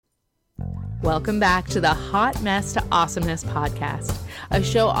Welcome back to the Hot Mess to Awesomeness podcast, a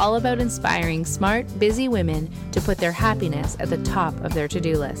show all about inspiring smart, busy women to put their happiness at the top of their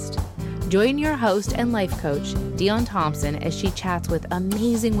to-do list. Join your host and life coach, Dion Thompson, as she chats with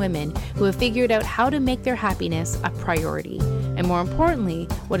amazing women who have figured out how to make their happiness a priority, and more importantly,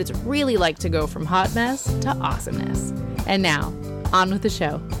 what it's really like to go from hot mess to awesomeness. And now, on with the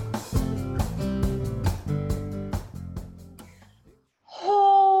show.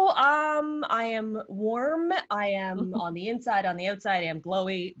 I am warm. I am on the inside, on the outside. I am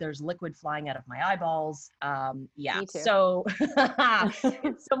glowy. There's liquid flying out of my eyeballs. Yeah. Me too. So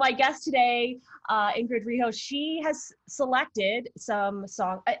my guest today, Ingrid Rijo, she has selected some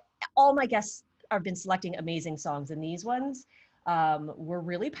songs. All my guests have been selecting amazing songs, and these ones were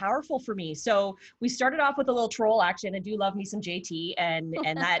really powerful for me. So we started off with a little troll action. I do love me some JT, and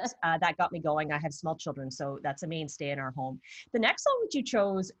that got me going. I have small children, so that's a mainstay in our home. The next song that you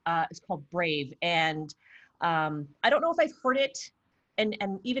chose is called Brave, and I don't know if I've heard it, and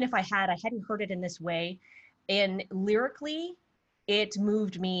even if I hadn't heard it in this way. And lyrically, it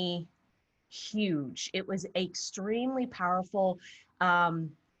moved me huge. It was extremely powerful.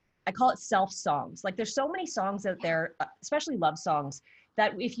 I call it self songs. Like, there's so many songs out there, especially love songs,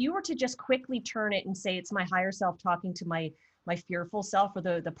 that if you were to just quickly turn it and say it's my higher self talking to my fearful self, or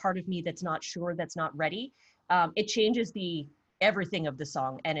the part of me that's not sure, that's not ready, it changes the everything of the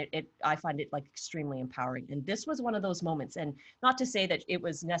song. And I find it like extremely empowering. And this was one of those moments. And not to say that it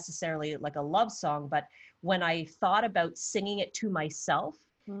was necessarily like a love song, but when I thought about singing it to myself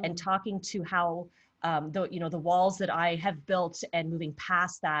and talking to how the walls that I have built and moving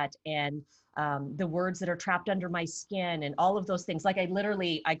past that, and the words that are trapped under my skin and all of those things. Like, I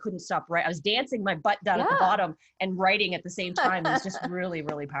couldn't stop I was dancing my butt down at the bottom and writing at the same time. It was just really,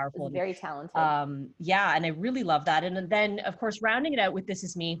 really powerful. Very talented. Yeah. And I really love that. And then of course, rounding it out with This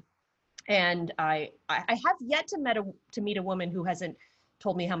Is Me. And I have yet to meet a woman who hasn't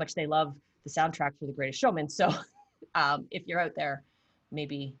told me how much they love the soundtrack for The Greatest Showman. So if you're out there,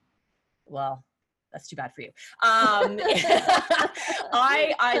 maybe, well, that's too bad for you.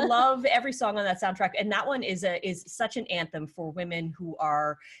 I love every song on that soundtrack, and that one is such an anthem for women who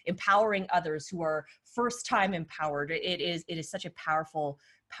are empowering others, who are first time empowered. It is such a powerful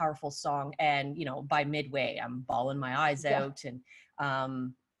song. And by midway, I'm bawling my eyes out. And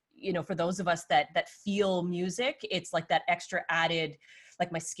for those of us that feel music, it's like that extra added,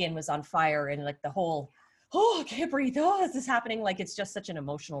 like my skin was on fire, and like the whole, oh, I can't breathe. Oh, is this happening? Like, it's just such an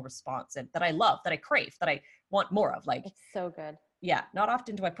emotional response, and that I love, that I crave, that I want more of. Like, it's so good. Yeah. Not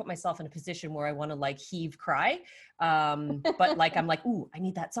often do I put myself in a position where I want to like heave, cry. But like, I'm like, ooh, I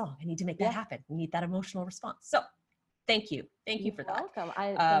need that song. I need to make that happen. I need that emotional response. So thank you. Thank you for that. Welcome.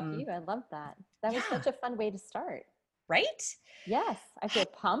 Thank you. I love that. That was such a fun way to start. Right? Yes. I feel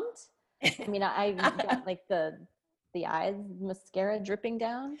pumped. I mean, I got like the eyes mascara dripping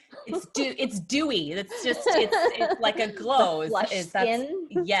down. It's dewy. It's like a glow. Skin.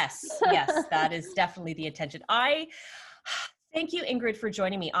 Yes, that is definitely the intention. Thank you, Ingrid, for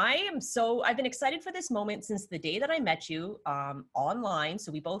joining me. I've been excited for this moment since the day that I met you online.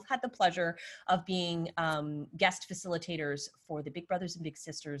 So we both had the pleasure of being guest facilitators for the Big Brothers and Big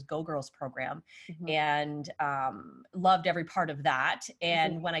Sisters Go Girls program, and loved every part of that.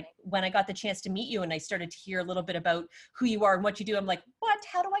 And when I got the chance to meet you and I started to hear a little bit about who you are and what you do, I'm like, what?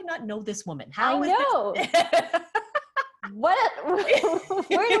 How do I not know this woman? I know. What?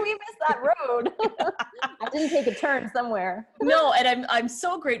 Where did we miss that road? I didn't take a turn somewhere. No, and I'm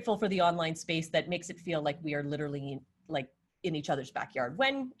so grateful for the online space that makes it feel like we are literally like in each other's backyard.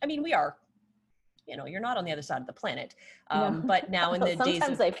 When, I mean, we are, you're not on the other side of the planet. No. But now in the days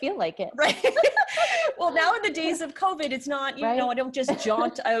sometimes I feel like it. Right. Well, now in the days of COVID, it's not, I don't just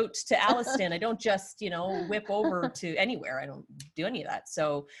jaunt out to Alliston. I don't just, whip over to anywhere. I don't do any of that.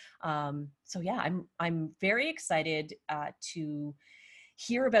 So yeah, I'm very excited to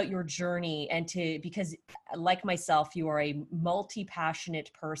hear about your journey, and because like myself, you are a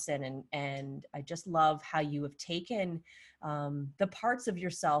multi-passionate person, and I just love how you have taken the parts of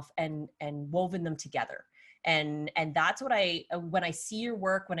yourself and woven them together. And that's what when I see your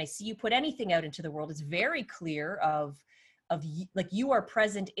work, when I see you put anything out into the world, it's very clear of like you are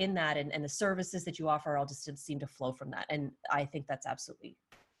present in that, and the services that you offer all just seem to flow from that. And I think that's absolutely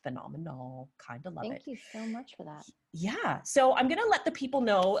phenomenal. Kind of love it. Thank you so much for that. Yeah. So I'm going to let the people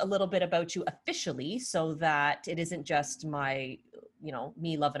know a little bit about you officially, so that it isn't just my,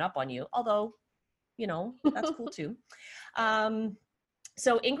 me loving up on you, although, that's cool too.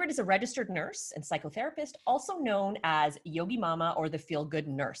 So Ingrid is a registered nurse and psychotherapist, also known as Yogi Mama or the Feel Good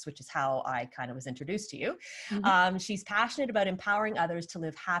Nurse, which is how I kind of was introduced to you. She's passionate about empowering others to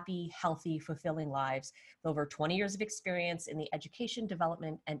live happy, healthy, fulfilling lives with over 20 years of experience in the education,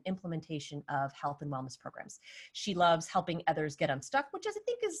 development, and implementation of health and wellness programs. She loves helping others get unstuck, which I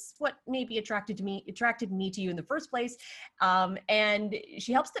think is what maybe attracted me to you in the first place. And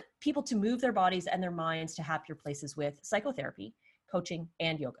she helps people to move their bodies and their minds to happier places with psychotherapy, coaching,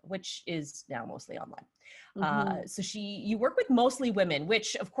 and yoga, which is now mostly online. So you work with mostly women,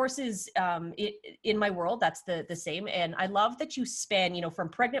 which of course is in my world, that's the same. And I love that you span, from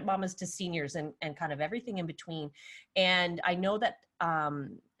pregnant mamas to seniors and kind of everything in between. And I know that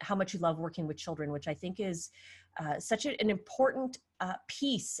how much you love working with children, which I think is such an important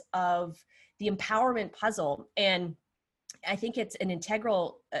piece of the empowerment puzzle. And I think it's an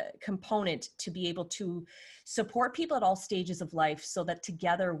integral component to be able to support people at all stages of life so that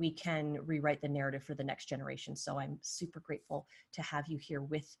together we can rewrite the narrative for the next generation. So I'm super grateful to have you here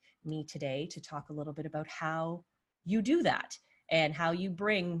with me today to talk a little bit about how you do that and how you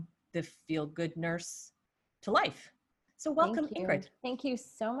bring the Feel Good Nurse to life. So welcome, Ingrid. Thank you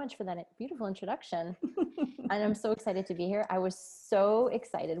so much for that beautiful introduction. And I'm so excited to be here. I was so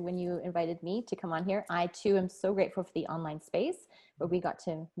excited when you invited me to come on here. I too am so grateful for the online space where we got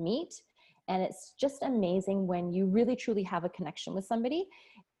to meet. And it's just amazing when you really truly have a connection with somebody,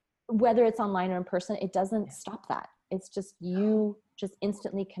 whether it's online or in person. It doesn't stop that. It's just you just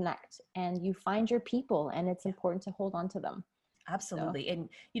instantly connect and you find your people, and it's important to hold on to them. Absolutely. So.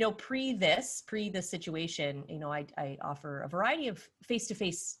 And, pre this situation, I offer a variety of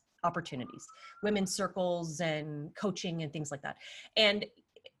face-to-face opportunities, women's circles and coaching and things like that. And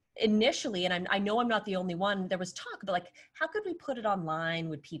initially, and I know I'm not the only one, there was talk about how could we put it online?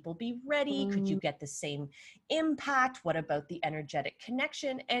 Would people be ready? Could you get the same impact? What about the energetic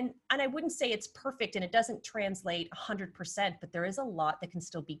connection? And I wouldn't say it's perfect and it doesn't translate 100%, but there is a lot that can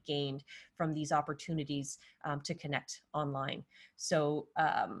still be gained from these opportunities to connect online. So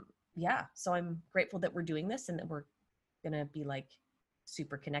so I'm grateful that we're doing this and that we're going to be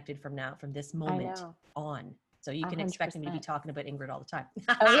super connected from this moment on. So you can 100%. Expect me to be talking about Ingrid all the time.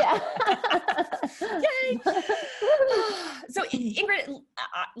 Oh, yeah. Yay. So Ingrid,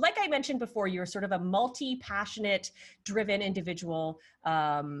 like I mentioned before, you're sort of a multi-passionate, driven individual,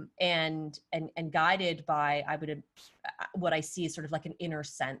 and guided by, what I see is sort of like an inner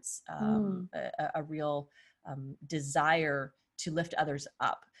sense, a real desire to lift others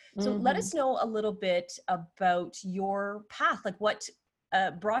up. So let us know a little bit about your path, what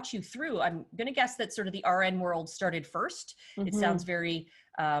brought you through. I'm going to guess that sort of the RN world started first. It sounds very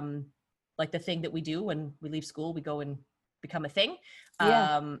like the thing that we do when we leave school, we go and become a thing.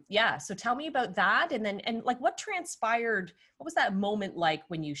 So tell me about that. And what transpired, what was that moment like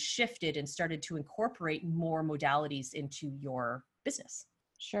when you shifted and started to incorporate more modalities into your business?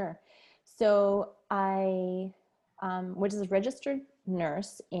 Sure. So I was a registered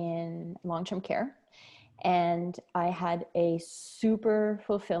nurse in long-term care. And I had a super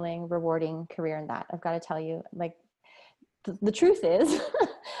fulfilling, rewarding career in that. I've got to tell you, the truth is,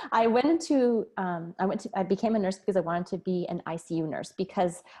 I became a nurse because I wanted to be an ICU nurse,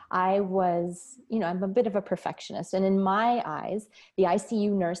 because I was, I'm a bit of a perfectionist. And in my eyes, the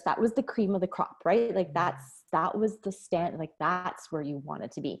ICU nurse, that was the cream of the crop, right? That was the stand, that's where you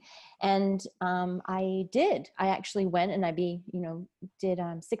wanted to be. And I actually went and I did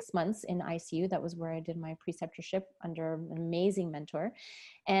 6 months in ICU. That was where I did my preceptorship under an amazing mentor.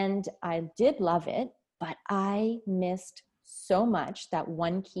 And I did love it, but I missed so much that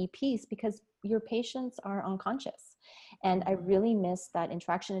one key piece, because your patients are unconscious. And I really missed that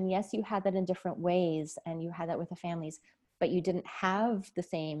interaction. And yes, you had that in different ways and you had that with the families, but you didn't have the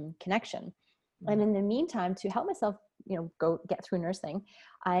same connection. And in the meantime, to help myself, go get through nursing,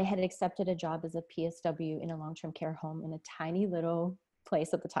 I had accepted a job as a PSW in a long-term care home in a tiny little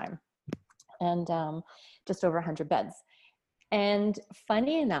place at the time, and just over 100 beds. And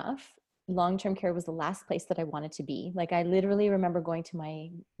funny enough, long-term care was the last place that I wanted to be. I literally remember going to my,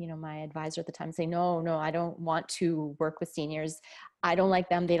 my advisor at the time saying, no, I don't want to work with seniors. I don't like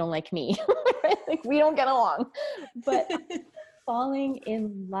them. They don't like me. We don't get along. But falling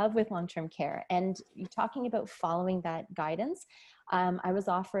in love with long-term care, and you're talking about following that guidance. I was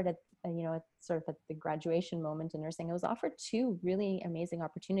offered at the graduation moment in nursing, I was offered 2 really amazing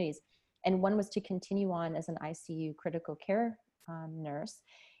opportunities. And one was to continue on as an ICU critical care nurse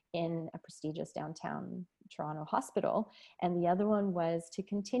in a prestigious downtown Toronto hospital. And the other one was to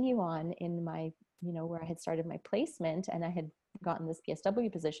continue on in my, where I had started my placement and I had gotten this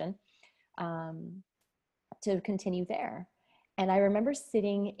PSW position, to continue there. And I remember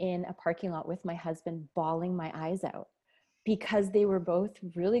sitting in a parking lot with my husband, bawling my eyes out, because they were both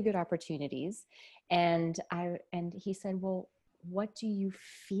really good opportunities. And he said, well, what do you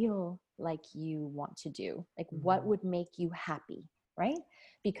feel like you want to do? Like, what would make you happy? Right?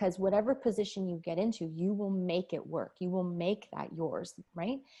 Because whatever position you get into, you will make it work. You will make that yours,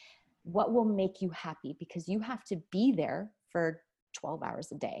 right? What will make you happy? Because you have to be there for 12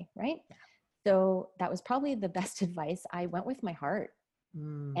 hours a day, right? Yeah. So that was probably the best advice. I went with my heart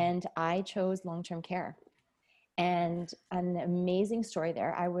and I chose long-term care. And an amazing story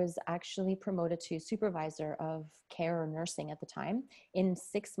there. I was actually promoted to supervisor of care or nursing at the time in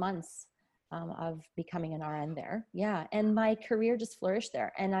 6 months of becoming an RN there. Yeah. And my career just flourished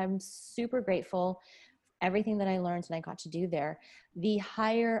there. And I'm super grateful everything that I learned and I got to do there. The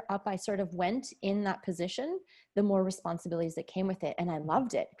higher up I sort of went in that position, the more responsibilities that came with it. And I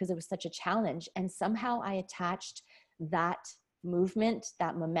loved it because it was such a challenge. And somehow I attached that movement,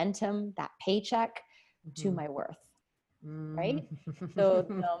 that momentum, that paycheck to my worth. Right? So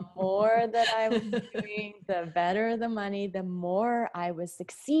the more that I was doing, the better the money, the more I was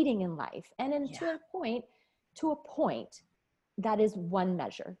succeeding in life. And then to a point, that is one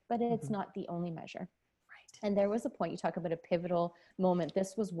measure, but it's not the only measure. Right. And there was a point, you talk about a pivotal moment.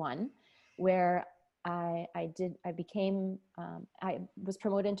 This was one where I was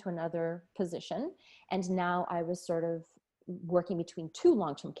promoted into another position. And now I was sort of working between two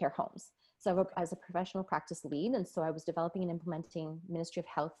long-term care homes. So I was a professional practice lead. And so I was developing and implementing Ministry of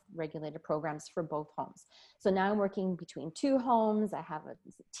Health regulated programs for both homes. So now I'm working between two homes. I have a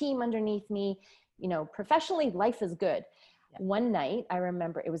team underneath me. You know, professionally, life is good. Yeah. One night, I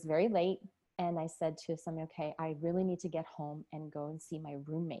remember it was very late. And I said to somebody, okay, I really need to get home and go and see my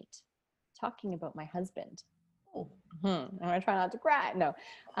roommate, talking about my husband. I'm going to try not to cry. No.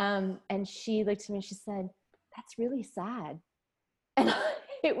 And she looked at me and she said, that's really sad. And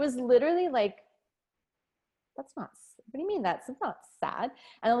it was literally like, what do you mean that's not sad?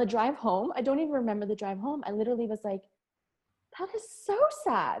 And on the drive home, I don't even remember the drive home. I literally was like, that is so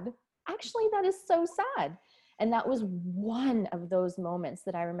sad. Actually, that is so sad. And that was one of those moments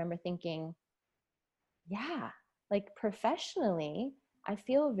that I remember thinking, yeah, like professionally, I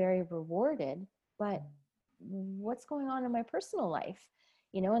feel very rewarded, but what's going on in my personal life?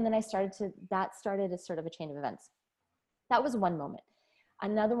 You know, and then that started as sort of a chain of events. That was one moment.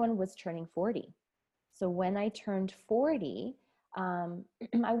 Another one was turning 40. So when I turned 40, I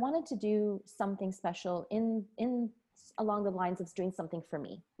wanted to do something special in along the lines of doing something for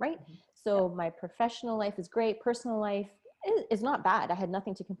me, right? So my professional life is great. Personal life is not bad. I had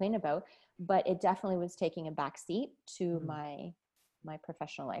nothing to complain about, but it definitely was taking a back seat to my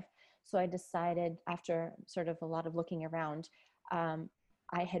professional life. So I decided, after sort of a lot of looking around,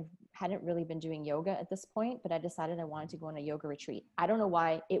 I hadn't really been doing yoga at this point, but I decided I wanted to go on a yoga retreat. I don't know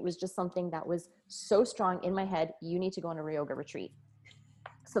why. It was just something that was so strong in my head. You need to go on a yoga retreat.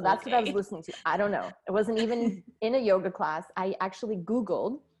 So that's what I was listening to. I don't know. It wasn't even in a yoga class. I actually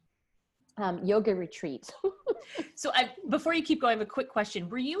Googled yoga retreat. So before you keep going, I have a quick question.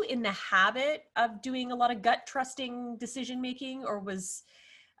 Were you in the habit of doing a lot of gut trusting decision making, or was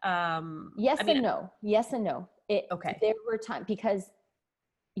Yes and no. There were times, because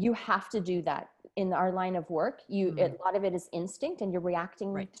you have to do that in our line of work. A lot of it is instinct, and you're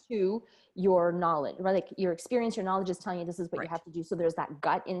reacting to your knowledge, right? Like your experience, your knowledge is telling you this is what you have to do. So there's that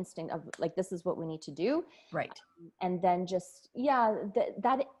gut instinct of like, this is what we need to do. Right. And then just,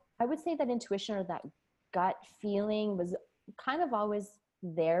 that I would say that intuition or that gut feeling was kind of always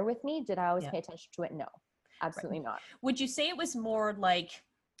there with me. Did I always pay attention to it? No, absolutely not. Would you say it was more like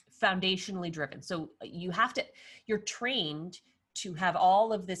foundationally driven? So you're trained to have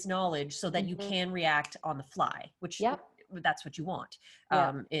all of this knowledge so that you can react on the fly, which that's what you want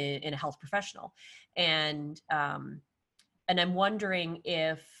in a health professional. And I'm wondering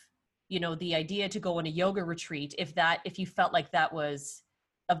if, the idea to go on a yoga retreat, if you felt like that was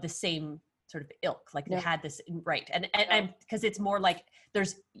of the same sort of ilk, like they had this, right. And because it's more like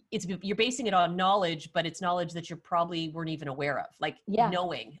you're basing it on knowledge, but it's knowledge that you probably weren't even aware of, like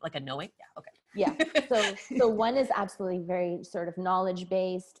knowing, like a knowing. Yeah. Okay. Yeah. So one is absolutely very sort of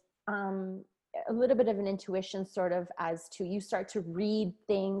knowledge-based, a little bit of an intuition, sort of, as to you start to read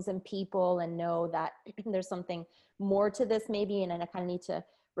things and people and know that there's something more to this maybe, and I kind of need to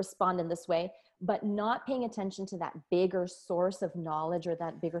respond in this way, but not paying attention to that bigger source of knowledge or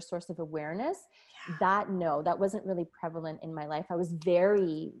that bigger source of awareness. That wasn't really prevalent in my life. I was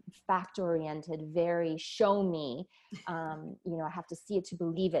very fact oriented, very show me, I have to see it to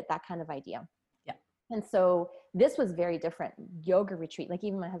believe it, that kind of idea. Yeah. And so this was very different. Yoga retreat, like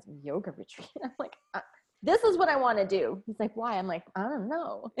even my husband, yoga retreat. I'm like, this is what I want to do. He's like, why? I'm like, I don't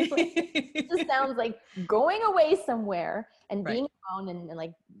know. It just sounds like going away somewhere and being alone and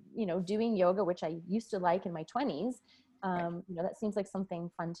like, you know, doing yoga, which I used to like in my 20s. You know, that seems like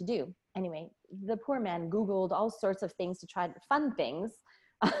something fun to do. Anyway, the poor man Googled all sorts of things to try fun things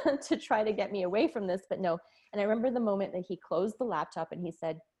to try to get me away from this, but no. And I remember the moment that he closed the laptop and he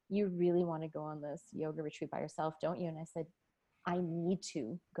said, you really want to go on this yoga retreat by yourself, don't you? And I said, I need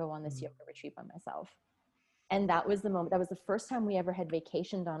to go on this yoga retreat by myself. And that was the moment. That was the first time we ever had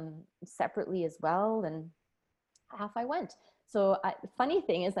vacationed on separately as well. And off I went. So funny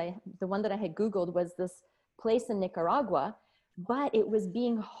thing is, the one that I had Googled was this place in Nicaragua, but it was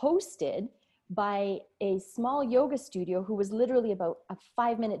being hosted by a small yoga studio who was literally about a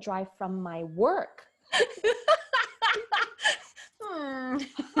 5-minute drive from my work.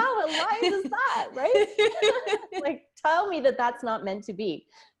 How alive is that, right? Like, tell me that that's not meant to be.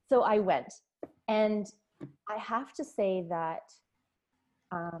 So I went, and I have to say that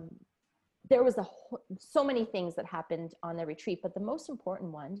there was so many things that happened on the retreat, but the most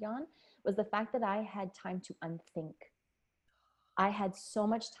important one, Jan, was the fact that I had time to unthink. I had so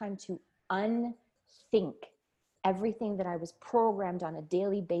much time to unthink everything that I was programmed on a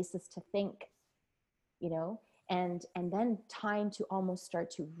daily basis to think, you know, and then time to almost start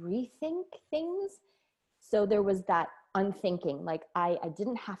to rethink things. So there was that unthinking, like I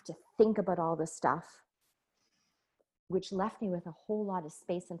didn't have to think about all this stuff, which left me with a whole lot of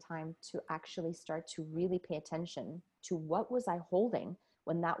space and time to actually start to really pay attention to what was I holding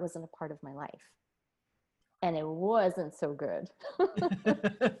when that wasn't a part of my life. And it wasn't so good.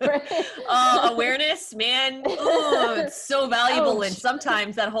 Right? Awareness, man. Oh, it's so valuable. And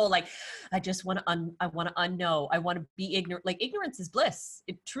sometimes that whole, like, I just want to, I want to unknow. I want to be ignorant. Like, ignorance is bliss.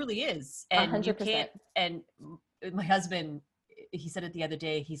 It truly is. And 100%. You can't, and my husband, he said it the other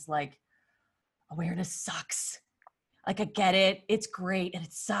day, he's like, awareness sucks. Like, I get it. It's great. And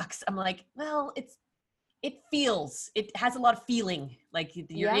it sucks. I'm like, well, it has a lot of feeling, like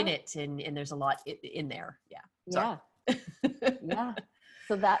you're in it, and there's a lot in there. Yeah. Yeah.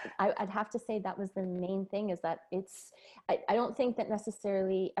 So that I'd have to say that was the main thing, is that I don't think that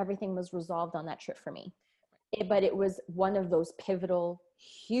necessarily everything was resolved on that trip for me, but it was one of those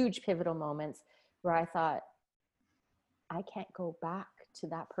huge pivotal moments where I thought, I can't go back to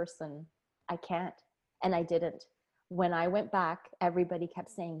that person. I can't. And I didn't. When I went back, everybody kept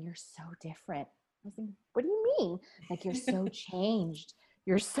saying, you're so different. I was like, what do you mean? Like, you're so changed.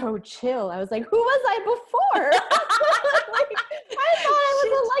 You're so chill. I was like, who was I before? Like, I thought I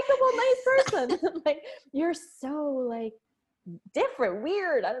was a likable, nice person. Like, you're so like different,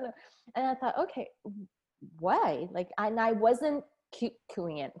 weird. I don't know. And I thought, okay, why? Like, and I wasn't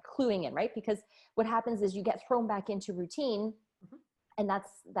cluing in, right? Because what happens is you get thrown back into routine. And that's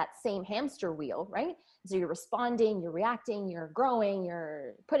that same hamster wheel, right? So you're responding, you're reacting, you're growing,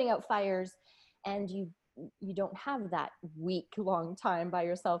 you're putting out fires, and you don't have that week-long time by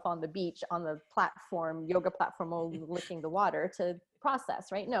yourself on the beach, on the platform, yoga platform, licking the water to process,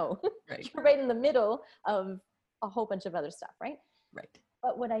 right? No, You're right in the middle of a whole bunch of other stuff, right? Right.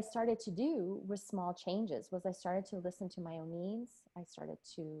 But what I started to do was small changes. Was I started to listen to my own needs. I started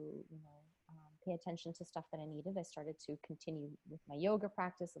to, pay attention to stuff that I needed. I started to continue with my yoga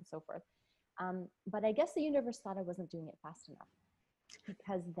practice and so forth. But I guess the universe thought I wasn't doing it fast enough,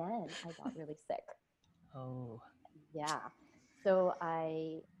 because then I got really sick. Oh. Yeah. So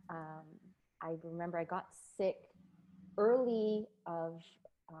I remember I got sick early of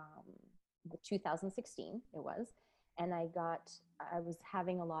the 2016 it was, and I was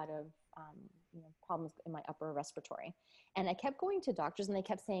having a lot of problems in my upper respiratory, and I kept going to doctors, and they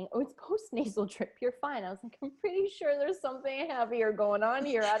kept saying, oh, it's post-nasal drip, you're fine. I was like, I'm pretty sure there's something heavier going on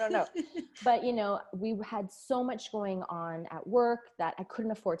here. I don't know. But we had so much going on at work that I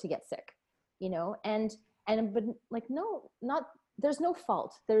couldn't afford to get sick, but like, there's no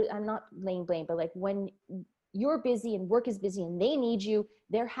fault there. I'm not laying blame, but like, when you're busy and work is busy and they need you,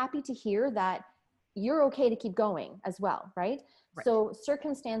 they're happy to hear that you're okay to keep going as well. Right. So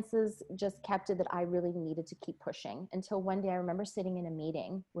circumstances just kept it that I really needed to keep pushing, until one day I remember sitting in a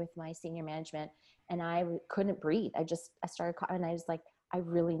meeting with my senior management, and I couldn't breathe. I started, and I was like, I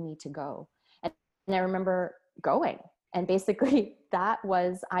really need to go. And I remember going, and basically that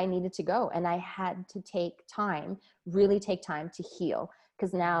was, I needed to go, and I had to really take time to heal,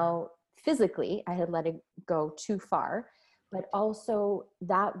 because now physically I had let it go too far. But also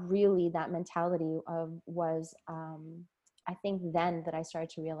that mentality was, I think then that I started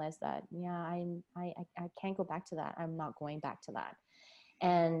to realize that, I can't go back to that. I'm not going back to that.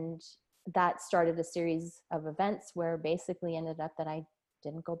 And that started a series of events where basically ended up that I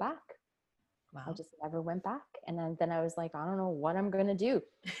didn't go back. Wow. I just never went back. And then I was like, I don't know what I'm going to do,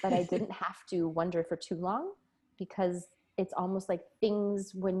 but I didn't have to wonder for too long, because it's almost like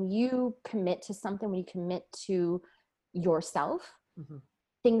things, when you commit to something, when you commit to yourself,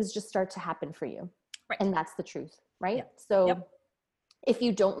 things just start to happen for you. Right. And that's the truth. Right. Yep. So Yep. if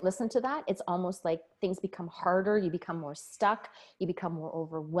you don't listen to that, it's almost like things become harder. You become more stuck. You become more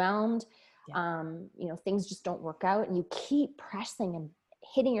overwhelmed. Yeah. You know, things just don't work out, and you keep pressing and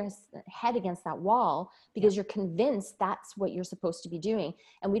hitting your head against that wall because you're convinced that's what you're supposed to be doing.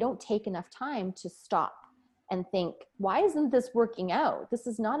 And we don't take enough time to stop and think, why isn't this working out? This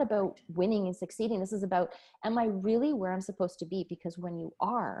is not about winning and succeeding. This is about, am I really where I'm supposed to be? Because when you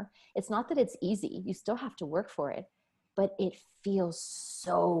are, it's not that it's easy. You still have to work for it, but it feels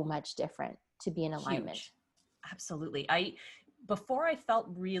so much different to be in alignment. Huge. Absolutely. Before I felt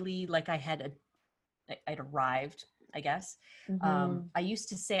really like I'd arrived, I guess. I used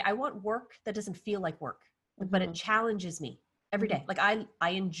to say, I want work that doesn't feel like work, but it challenges me every day. Like I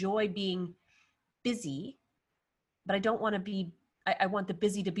enjoy being busy, but I don't want to be, I want the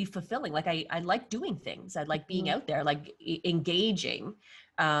busy to be fulfilling. Like I like doing things. I like being out there, like engaging.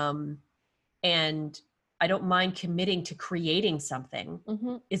 And I don't mind committing to creating something.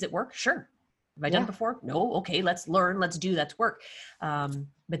 Is it work? Sure. Have I done it before? No. Okay. Let's learn. Let's do that's work. But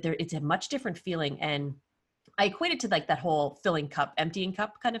it's a much different feeling. And I equate it to like that whole filling cup, emptying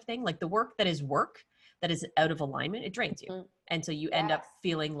cup kind of thing. Like the work that is out of alignment, it drains you. And so you end up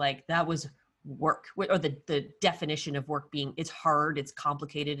feeling like that was work, or the definition of work being, it's hard, it's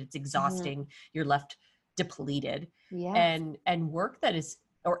complicated, it's exhausting. You're left depleted. And work that is,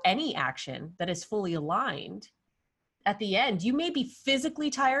 or any action that is fully aligned, at the end, you may be physically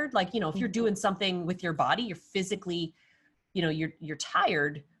tired. Like, if you're doing something with your body, you're physically, you're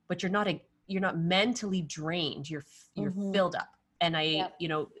tired, but you're not mentally drained. You're filled up. And I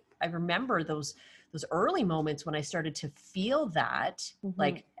remember those early moments when I started to feel that,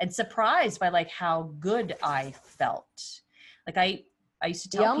 like, and surprised by like how good I felt. Like I used to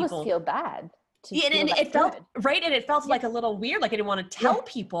tell people, you almost feel bad. And it felt right. And it felt like a little weird. Like I didn't want to tell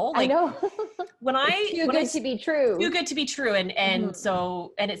people. Like, I know. When too good to be true. Too good to be true. And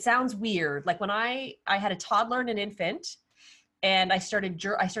so, and it sounds weird. Like when I had a toddler and an infant, and I started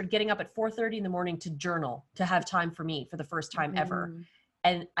getting up at 4:30 in the morning to journal, to have time for me for the first time ever.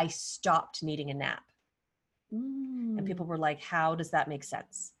 And I stopped needing a nap. And people were like, how does that make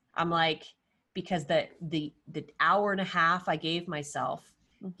sense? I'm like, because the hour and a half I gave myself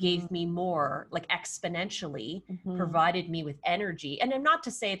gave me more, like exponentially provided me with energy. And not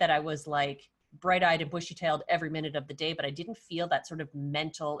to say that I was like bright-eyed and bushy-tailed every minute of the day, but I didn't feel that sort of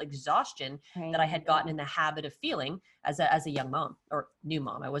mental exhaustion that I had gotten in the habit of feeling as a young mom, or new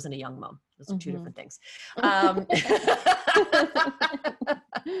mom. I wasn't a young mom. Those are two different things.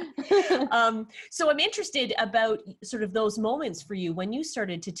 So I'm interested about sort of those moments for you when you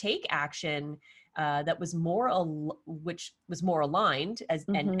started to take action that was which was more aligned,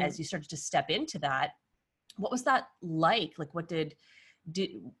 and as you started to step into that, what was that like? Like, what did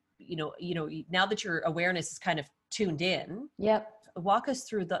now that your awareness is kind of tuned in, walk us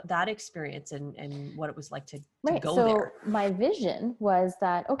through that experience and what it was like to go there. My vision was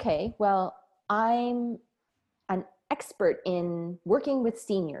that, okay, well, I'm an expert in working with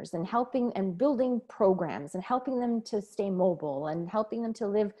seniors and helping and building programs and helping them to stay mobile and helping them to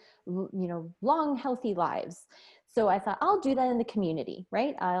live, long, healthy lives. So I thought, I'll do that in the community,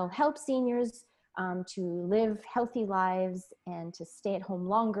 right? I'll help seniors to live healthy lives and to stay at home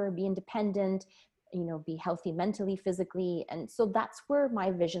longer, be independent, be healthy mentally, physically. And so that's where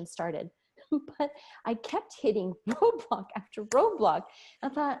my vision started. But I kept hitting roadblock after roadblock. I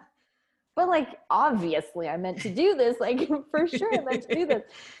thought, but like, obviously I meant to do this, like for sure I meant to do this.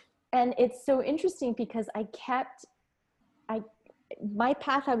 And it's so interesting because my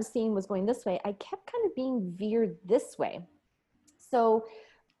path I was seeing was going this way. I kept kind of being veered this way. So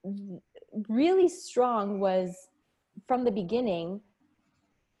really strong was from the beginning,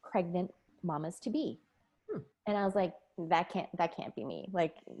 pregnant mamas to be. And I was like, that can't be me.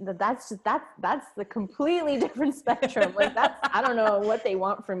 Like that's the completely different spectrum. Like I don't know what they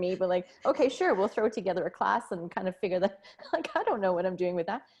want from me, but like, okay, sure. We'll throw together a class and kind of figure that, like, I don't know what I'm doing with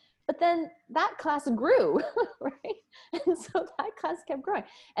that. But then that class grew, right? And so that class kept growing.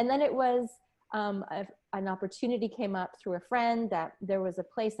 And then it was, an opportunity came up through a friend that there was a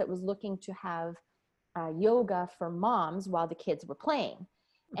place that was looking to have yoga for moms while the kids were playing.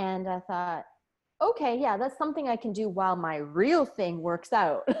 And I thought, okay, yeah, that's something I can do while my real thing works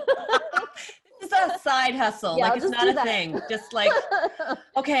out. It's a side hustle. Yeah, like it's not a thing. Just like,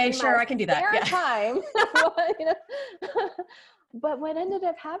 okay, sure, I can do that. Time. but what ended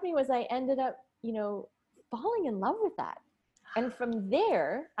up happening was I ended up, falling in love with that. And from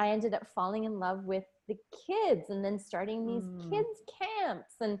there, I ended up falling in love with the kids, and then starting these kids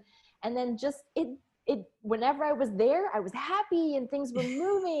camps, and then just it whenever I was there, I was happy and things were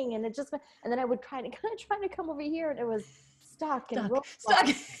moving, and and then I would try to come over here, and it was stuck. It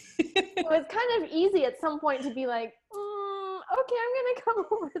was kind of easy at some point to be like, okay, I'm gonna come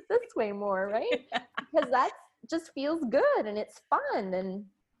over this way more, right? Because that just feels good and it's fun, and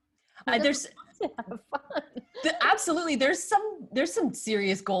there's have fun. Absolutely. There's some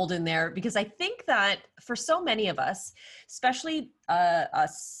serious gold in there, because I think that for so many of us, especially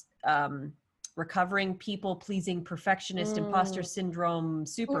us recovering people pleasing perfectionist imposter syndrome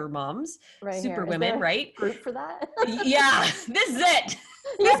super moms, right super here. women, right? Group for that? Yeah, this is it.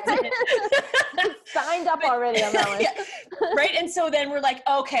 Signed up already on that one. Yeah, right. And so then we're like,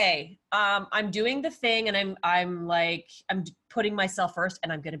 okay, I'm doing the thing, and I'm putting myself first,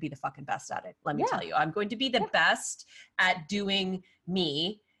 and I'm going to be the fucking best at it. Let me tell you, I'm going to be the best at doing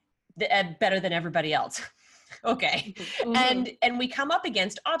me, better than everybody else. Okay. And we come up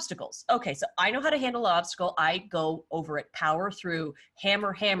against obstacles. Okay. So I know how to handle an obstacle. I go over it, power through,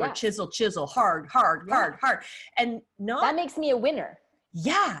 hammer, chisel, hard. And that makes me a winner.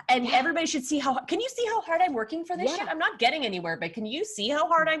 Yeah. And everybody should see can you see how hard I'm working for this shit? I'm not getting anywhere, but can you see how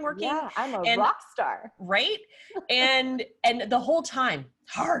hard I'm working? Yeah, I'm a rock star. Right. And the whole time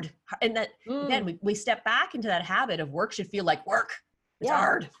hard. And that then we step back into that habit of work should feel like work. It's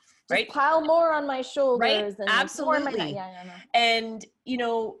hard. Right? Just pile more on my shoulders. Right? And absolutely. And,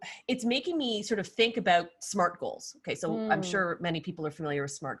 it's making me sort of think about SMART goals. Okay. So I'm sure many people are familiar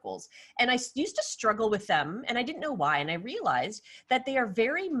with SMART goals. And I used to struggle with them, and I didn't know why. And I realized that they are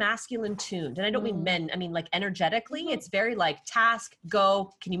very masculine tuned. And I don't mean men, I mean like energetically, it's very like task,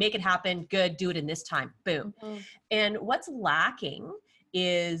 go, can you make it happen? Good. Do it in this time. Boom. And what's lacking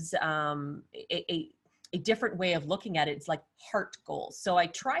is a different way of looking at it. It's like heart goals. So I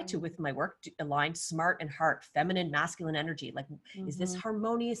try to, with my work, to align SMART and heart, feminine, masculine energy. Like, is this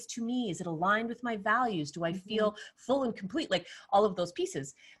harmonious to me? Is it aligned with my values? Do I feel full and complete? Like all of those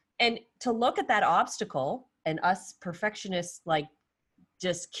pieces. And to look at that obstacle, and us perfectionists, like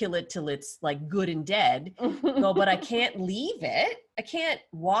just kill it till it's like good and dead. Go, but I can't leave it. I can't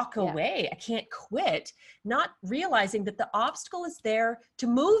walk away. I can't quit. Not realizing that the obstacle is there to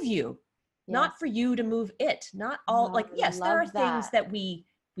move you. Not for you to move it. Not all yes, there are things that we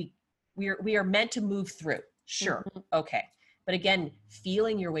are meant to move through. Sure. Okay. But again,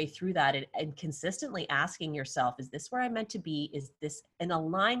 feeling your way through that and consistently asking yourself, is this where I'm meant to be? Is this in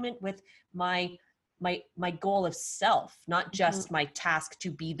alignment with my goal of self, not just my task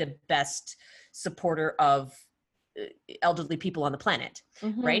to be the best supporter of elderly people on the planet.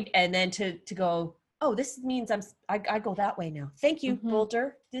 Right. And then to go, oh, this means I go that way now. Thank you,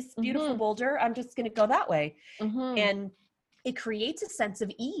 boulder. This beautiful boulder. I'm just going to go that way. And it creates a sense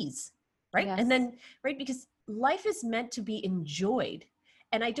of ease, right? Yes. And then, right, because life is meant to be enjoyed.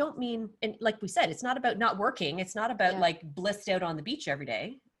 And I don't mean, and like we said, it's not about not working. It's not about like blissed out on the beach every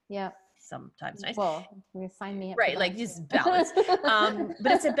day. Yeah. Sometimes nice. Well, you sign me up. Right. Like just balance.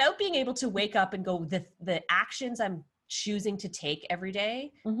 But it's about being able to wake up and go, the actions I'm choosing to take every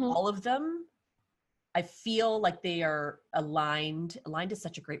day, all of them, I feel like they are aligned. Aligned is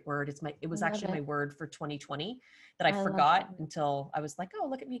such a great word. It was actually my word for 2020 that I forgot until I was like, oh,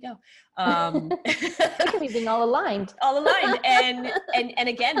 look at me go. Look at me being all aligned. All aligned. And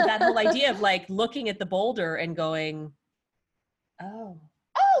again, that whole idea of like looking at the boulder and going, oh,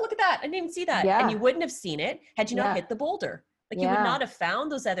 look at that. I didn't even see that. Yeah. And you wouldn't have seen it had you not hit the boulder. Like you would not have found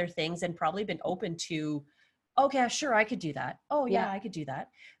those other things and probably been open to, okay, sure, I could do that. Oh yeah, I could do that.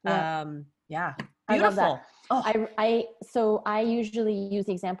 Yeah. Beautiful. I love that. So I usually use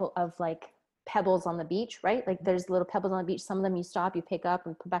the example of like pebbles on the beach, right? Like there's little pebbles on the beach. Some of them you stop, you pick up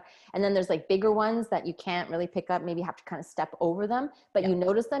and put back. And then there's like bigger ones that you can't really pick up. Maybe you have to kind of step over them, but you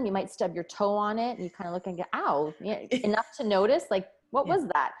notice them. You might stub your toe on it and you kind of look and go, ow, enough to notice like, what was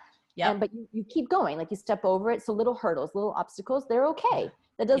that? Yeah. But you keep going, like you step over it. So little hurdles, little obstacles, they're okay.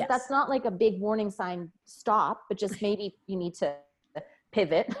 That's not like a big warning sign, stop, but just maybe you need to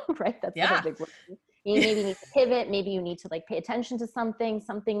pivot, right? That's a big word. You maybe need to pivot. Maybe you need to like pay attention to something.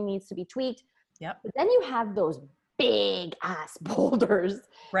 Something needs to be tweaked. Yep. But then you have those big ass boulders,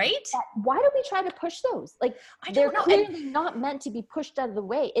 right? Why do we try to push those? Like they're clearly not meant to be pushed out of the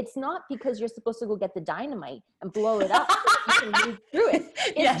way. It's not because you're supposed to go get the dynamite and blow it up so you can move through it.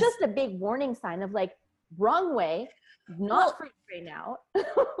 It's just a big warning sign of like, wrong way, not for you right now.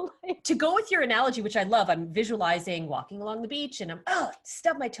 To go with your analogy, which I love, I'm visualizing walking along the beach and I'm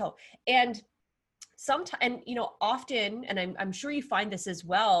stub my toe. And sometimes, and often, and I'm sure you find this as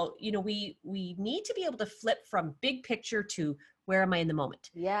well, we need to be able to flip from big picture to where am I in the moment?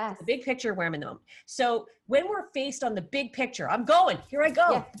 Yes. The big picture, where I'm in the moment. So when we're faced on the big picture, I'm going, here I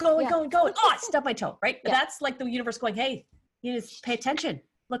go, going. Oh, I stubbed my toe, right? Yeah. That's like the universe going, hey, you need to pay attention.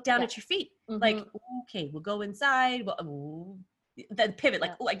 Look down at your feet. Like, okay, we'll go inside. Well, then pivot,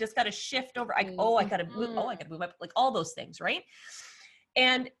 like, oh, I just got to shift over. I got to move. Oh, I got to move up, like all those things, right?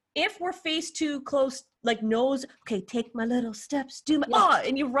 And if we're faced too close, like nose, okay, take my little steps,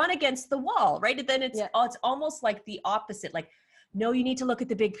 and you run against the wall, right? And then it's almost like the opposite. Like, no, you need to look at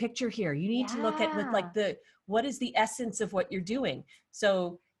the big picture here. You need to look at what is the essence of what you're doing.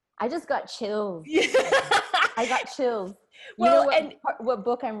 So I just got chills. I got chills. Well, you know what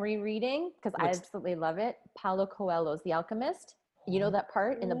book I'm rereading? Because I absolutely love it. Paulo Coelho's The Alchemist. You know that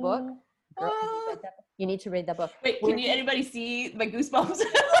part in the book? Girl, have you read that book? You need to read that book. Wait, anybody see my goosebumps?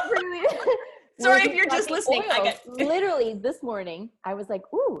 Sorry if you're just listening. Literally this morning, I was like,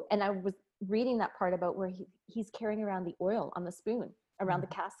 ooh, and I was reading that part about where he's carrying around the oil on the spoon around the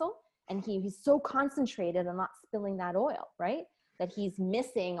castle, and he's so concentrated on not spilling that oil, right? That he's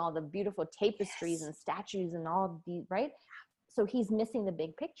missing all the beautiful tapestries and statues and all the, right? So he's missing the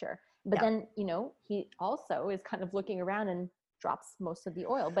big picture. But then, he also is kind of looking around and drops most of the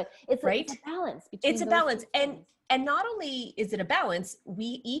oil. But it's a balance between It's a balance. And not only is it a balance,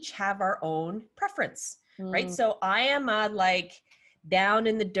 we each have our own preference, right? So I am like down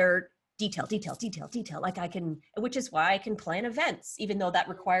in the dirt, detail. Like I can, which is why I can plan events, even though that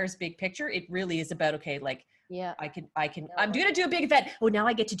requires big picture. It really is about, okay, like, I'm going to do a big event. Oh, now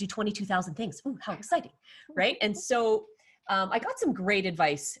I get to do 22,000 things. Ooh, how exciting. Right. And so I got some great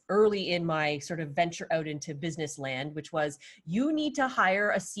advice early in my sort of venture out into business land, which was you need to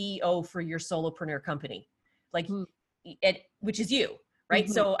hire a CEO for your solopreneur company, like which is you. Right.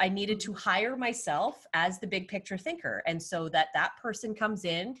 So I needed to hire myself as the big picture thinker. And so that person comes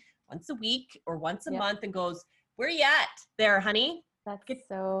in once a week or once a month and goes, where are you at there, honey? That's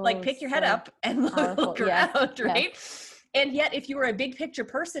so like pick your head up and look around, right? And yet if you were a big picture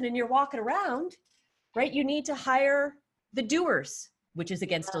person and you're walking around, right, you need to hire the doers, which is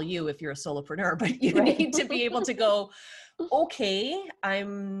again still you if you're a solopreneur, but you need to be able to go, okay,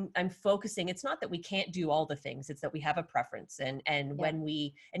 I'm focusing. It's not that we can't do all the things, it's that we have a preference. And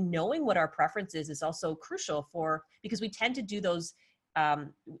knowing what our preference is also crucial because we tend to do those,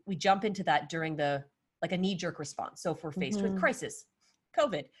 we jump into that during like a knee-jerk response. So if we're faced with crisis,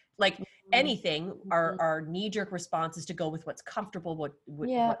 COVID, like anything, our knee-jerk response is to go with what's comfortable, what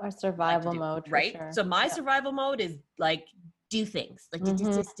our survival mode, right? Sure. So my survival mode is like do things, like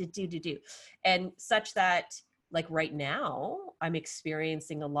do, and such that like right now I'm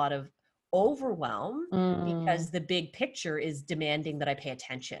experiencing a lot of overwhelm because the big picture is demanding that I pay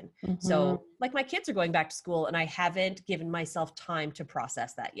attention. So like my kids are going back to school and I haven't given myself time to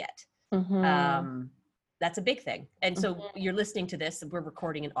process that yet. That's a big thing. And so you're listening to this, we're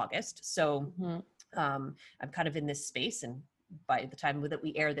recording in August. So I'm kind of in this space, and by the time that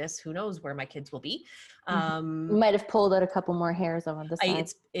we air this, who knows where my kids will be. You might have pulled out a couple more hairs on the side.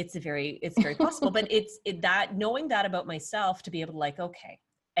 It's very possible, but that knowing that about myself to be able to like, okay.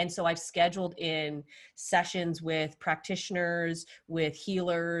 And so I've scheduled in sessions with practitioners, with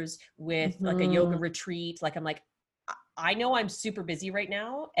healers, with like a yoga retreat. Like, I'm like, I know I'm super busy right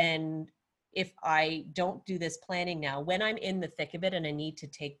now. And if I don't do this planning now, when I'm in the thick of it and I need to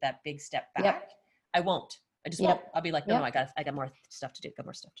take that big step back, I won't. I just won't. I'll be like, no, I got more stuff to do.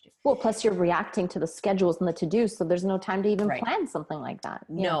 Well, plus you're reacting to the schedules and the to-dos, so there's no time to even plan something like that.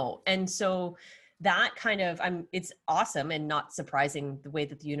 No. And so that kind of, it's awesome and not surprising the way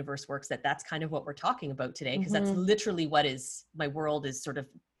that the universe works, that's kind of what we're talking about today. Cause that's literally what is my world is sort of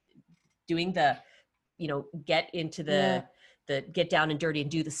doing the, get into the get down and dirty and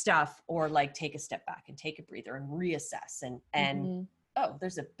do the stuff, or like take a step back and take a breather and reassess and oh,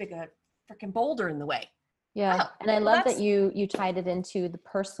 there's a big freaking boulder in the way. Yeah. Oh, and I love that you tied it into the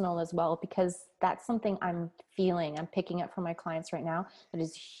personal as well, because that's something I'm picking up from my clients right now that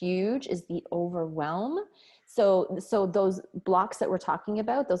is huge, is the overwhelm. So those blocks that we're talking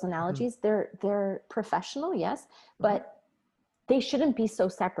about, those analogies, they're professional, yes, but they shouldn't be so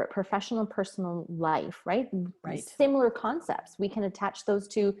separate. Professional and personal life, right? Similar concepts. We can attach those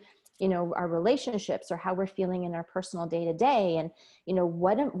to, our relationships or how we're feeling in our personal day to day. And,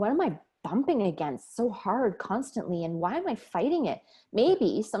 what am I bumping against so hard constantly? And why am I fighting it?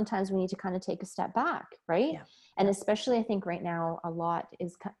 Maybe sometimes we need to kind of take a step back, right? Yeah. And especially I think right now, a lot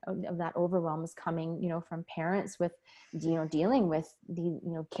of that overwhelm is coming, from parents with, dealing with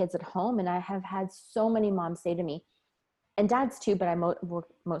the, kids at home. And I have had so many moms say to me, and dads too, but I work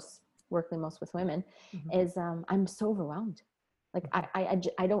most working most with women, Mm-hmm. is I'm so overwhelmed. Like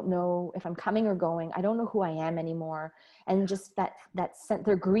I don't know if I'm coming or going. I don't know who I am anymore. And just that sense,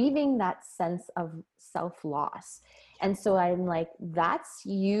 they're grieving that sense of self-loss. And so I'm like, that's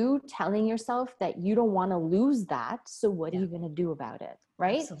you telling yourself that you don't want to lose that. So what are you going to do about it?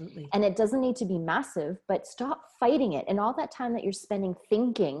 Right. Absolutely. And it doesn't need to be massive, but stop fighting it. And all that time that you're spending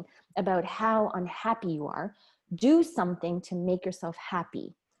thinking about how unhappy you are, do something to make yourself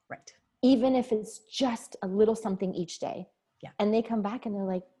happy. Right. Even if it's just a little something each day. Yeah. And they come back and they're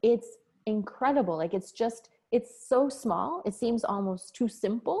like, it's incredible. Like, it's so small. It seems almost too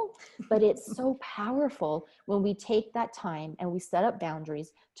simple, but it's so powerful when we take that time and we set up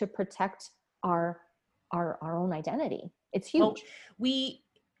boundaries to protect our own identity. It's huge. Well,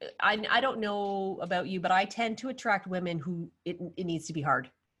 I don't know about you, but I tend to attract women who it needs to be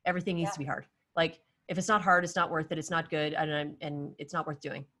hard. Everything needs to be hard. Like, if it's not hard, it's not worth it. It's not good. And it's not worth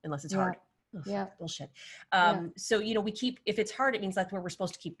doing unless it's hard. Ugh, yeah. Bullshit. So, if it's hard, it means that's where we're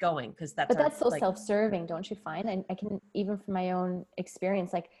supposed to keep going. But that's so self-serving, don't you find? I can, even from my own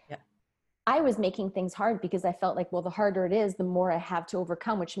experience, like, I was making things hard because I felt like, well, the harder it is, the more I have to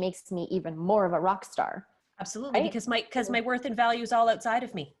overcome, which makes me even more of a rock star. Absolutely. Right? Because my worth and value is all outside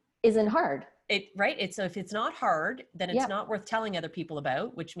of me. Isn't hard. So if it's not hard, then it's not worth telling other people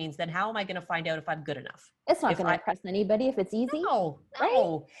about, which means then how am I going to find out if I'm good enough? It's not going to impress anybody if it's easy. No.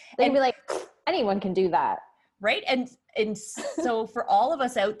 Right? They'd be like, anyone can do that. Right. And so for all of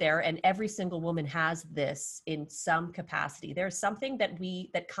us out there, and every single woman has this in some capacity, there's something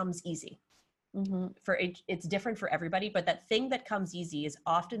that comes easy. Mm-hmm. It's different for everybody, but that thing that comes easy is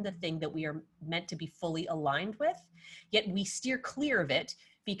often the thing that we are meant to be fully aligned with, yet we steer clear of it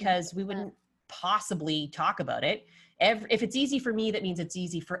because we wouldn't possibly talk about it. If it's easy for me, that means it's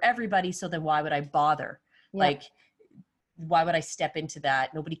easy for everybody. So then why would I bother? Yeah. Like, why would I step into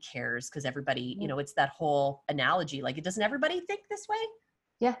that? Nobody cares because everybody, it's that whole analogy. Like, doesn't everybody think this way?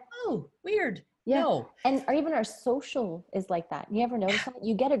 Yeah. Oh, weird. Yeah. No. And or even our social is like that. You ever notice that?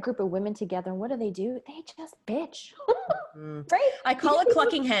 You get a group of women together and what do? They just bitch. Right? I call it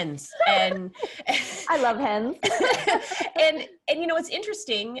clucking hens. And I love hens. and it's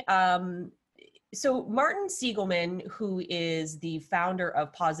interesting. So Martin Siegelman, who is the founder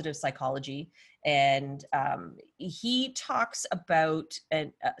of positive psychology, and he talks about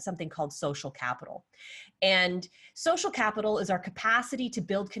something called social capital. And social capital is our capacity to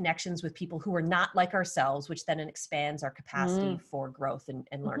build connections with people who are not like ourselves, which then expands our capacity for growth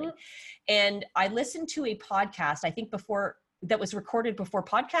and learning. Mm-hmm. And I listened to a podcast, I think that was recorded before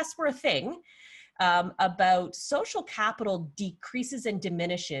podcasts were a thing, about social capital decreases and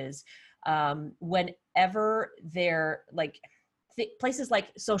diminishes whenever they're like places like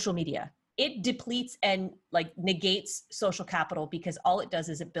social media. It depletes and negates social capital because all it does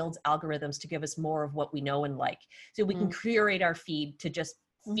is it builds algorithms to give us more of what we know and like. So we can curate our feed to just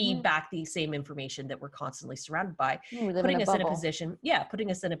feed back the same information that we're constantly surrounded by, putting us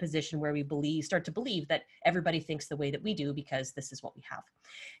in a position where we start to believe that everybody thinks the way that we do because this is what we have.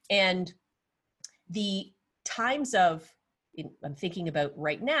 And the times I'm thinking about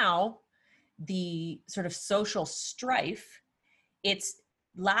right now, the sort of social strife, it's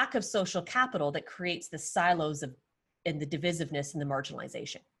lack of social capital that creates the silos and the divisiveness and the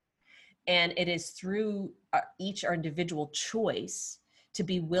marginalization. And it is through our individual choice to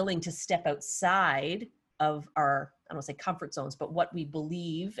be willing to step outside of our, I don't want to say comfort zones, but what we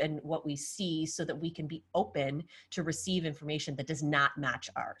believe and what we see so that we can be open to receive information that does not match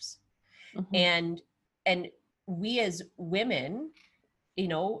ours. Mm-hmm. And we as women,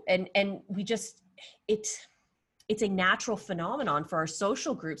 and we just, it's a natural phenomenon for our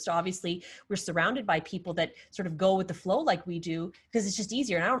social groups. So obviously we're surrounded by people that sort of go with the flow like we do, because it's just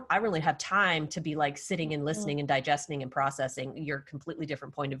easier. And I really have time to be like sitting and listening and digesting and processing your completely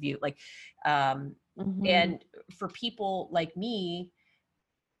different point of view. And for people like me,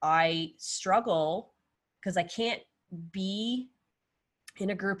 I struggle because I can't be in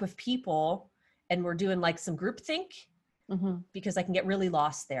a group of people and we're doing like some groupthink because I can get really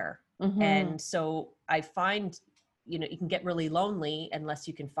lost there. And so I find, you can get really lonely unless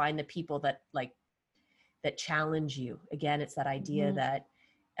you can find the people that challenge you. Again, it's that idea that,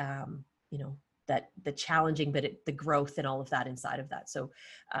 that the challenging, but the growth and all of that inside of that. So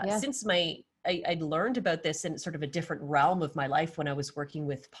since I learned about this in sort of a different realm of my life when I was working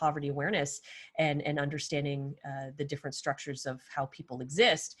with poverty awareness and understanding the different structures of how people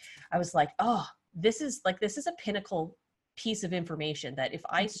exist, I was like, oh, this is a pinnacle piece of information that if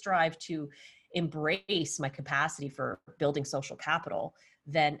I strive to embrace my capacity for building social capital,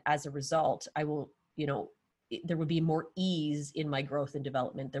 then as a result, I will, there would be more ease in my growth and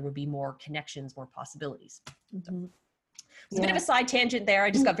development. There would be more connections, more possibilities. Mm-hmm. It's a bit of a side tangent there.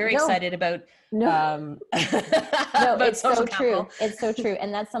 I just got very excited about no, about it's so capital. true. It's so true.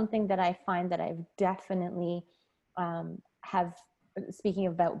 And that's something that I find that I've definitely have, speaking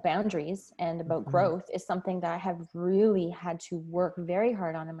about boundaries and about growth, is something that I have really had to work very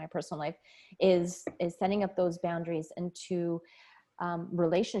hard on in my personal life, is setting up those boundaries into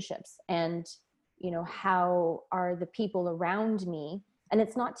relationships. And, you know, how are the people around me? And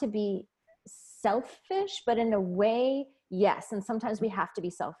it's not to be selfish, but in a way, yes. And sometimes we have to be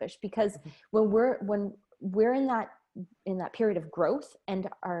selfish, because when we're in that period of growth, and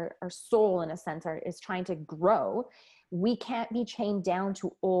our soul, in a sense, is trying to grow, we can't be chained down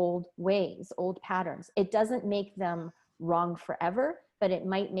to old ways, old patterns. It doesn't make them wrong forever, but it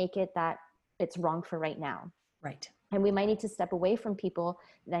might make it that it's wrong for right now. Right. And we might need to step away from people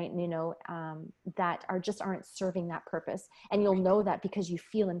that, you know, that aren't serving that purpose. And you'll know that because you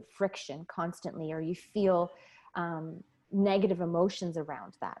feel in friction constantly, or you feel negative emotions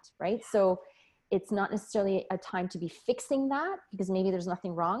around that, right? So it's not necessarily a time to be fixing that, because maybe there's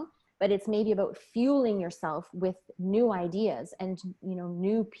nothing wrong, but it's maybe about fueling yourself with new ideas and, you know,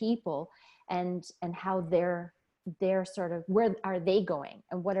 new people, and how they're sort of, where are they going,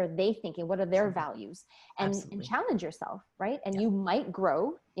 and what are they thinking, what are their values, and challenge yourself, right? And you might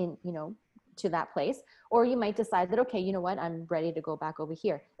grow in, you know, to that place, or you might decide that, okay, you know what, I'm ready to go back over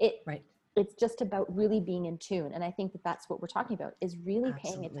here. It's just about really being in tune. And I think that that's what we're talking about, is really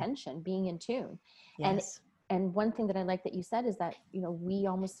paying attention, being in tune. Yes. And one thing that I like that you said is that, you know, we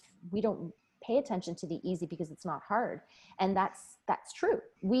don't pay attention to the easy because it's not hard. And that's true.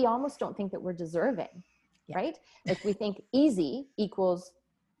 We almost don't think that we're deserving, right? Like, we think easy equals,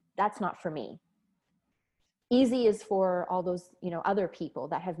 that's not for me. Easy is for all those, you know, other people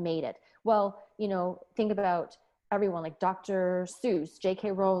that have made it. Well, you know, think about everyone like Dr. Seuss,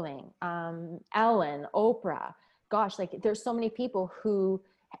 J.K. Rowling, Ellen, Oprah. Gosh, like, there's so many people who,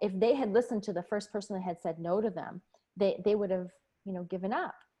 if they had listened to the first person that had said no to them, they would have, you know, given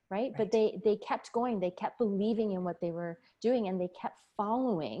up, right? But they kept going, they kept believing in what they were doing, and they kept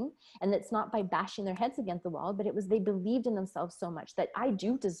following. And it's not by bashing their heads against the wall, but it was, they believed in themselves so much that I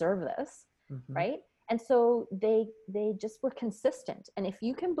do deserve this, right? And so they just were consistent. And if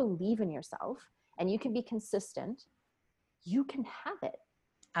you can believe in yourself and you can be consistent, you can have it.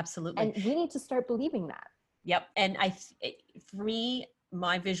 Absolutely. And we need to start believing that. Yep. And for me,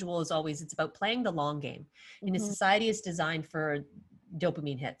 my visual is always, it's about playing the long game. And society is designed for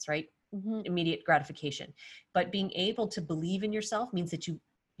dopamine hits, right? Immediate gratification. But being able to believe in yourself means that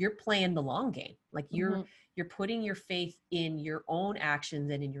you're playing the long game. Like, you're putting your faith in your own actions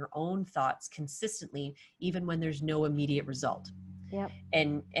and in your own thoughts consistently, even when there's no immediate result. Yep.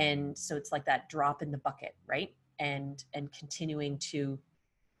 And so it's like that drop in the bucket, right? And continuing to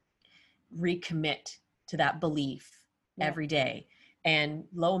recommit to that belief every day. And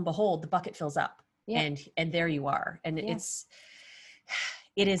lo and behold, the bucket fills up, and there you are. And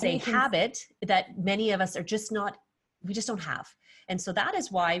it is a habit that many of us are we just don't have. And so that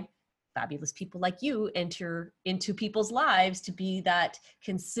is why fabulous people like you enter into people's lives, to be that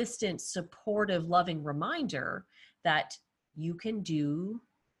consistent, supportive, loving reminder that you can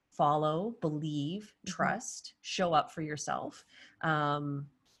follow, believe, trust, show up for yourself,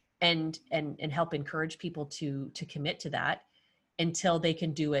 and help encourage people to commit to that until they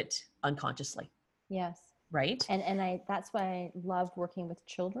can do it unconsciously. Yes. Right. And that's why I love working with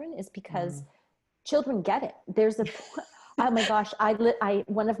children, is because children get it. There's a, oh my gosh,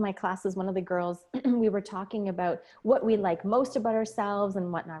 one of my classes, one of the girls, we were talking about what we like most about ourselves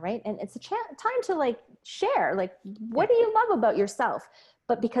and whatnot. Right. And it's a time to like share, like, what do you love about yourself?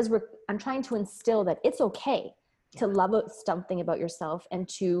 But because I'm trying to instill that it's okay to love something about yourself and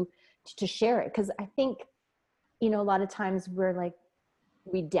to share it. Cause I think, you know, a lot of times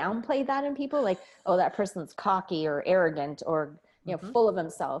we downplay that in people, like, oh, that person's cocky or arrogant or, you know, full of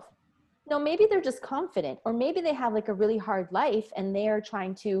himself. No, maybe they're just confident, or maybe they have like a really hard life and they are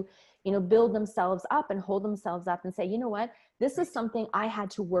trying to, you know, build themselves up and hold themselves up and say, you know what, this is something I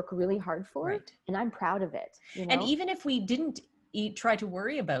had to work really hard for, and I'm proud of it. You know? And even if we didn't try to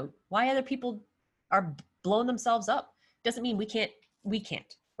worry about why other people are blowing themselves up, doesn't mean we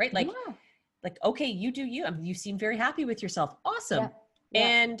can't, right? Like, okay, you do you. I mean, you seem very happy with yourself. Awesome.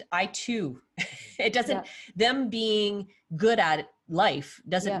 And I too. It doesn't, them being good at life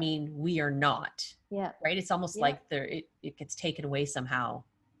doesn't mean we are not. Right. It's almost like it gets taken away somehow.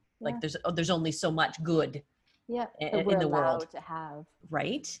 Like there's only so much good in the world to have.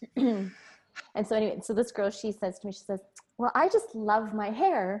 Right. And so anyway, so this girl, she says to me, she says, well, I just love my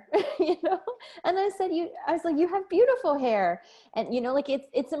hair, you know? And I said, I was like, you have beautiful hair. And, you know, like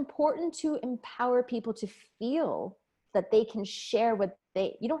it's important to empower people to feel that they can share what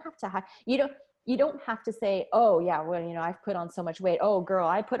you don't have to have, you don't have to say, oh yeah, well, you know, I've put on so much weight. Oh girl,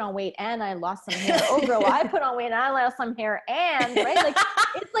 I put on weight and I lost some hair. Oh girl, I put on weight and I lost some hair. And right, like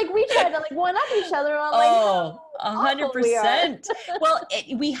it's like we try to like one up each other. I'm like, 100%. Well,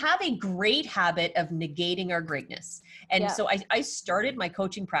 we have a great habit of negating our greatness. And so I started my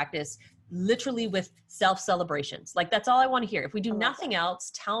coaching practice literally with self-celebrations. Like, that's all I want to hear. If we do nothing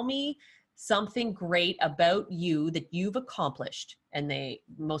else, tell me something great about you that you've accomplished. And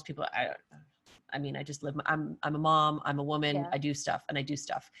most people, I mean, I just live, I'm a mom, I'm a woman, I do stuff. And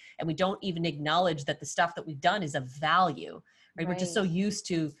we don't even acknowledge that the stuff that we've done is of value, right? We're just so used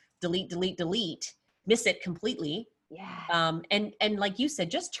to delete, miss it completely. Yeah. And like you said,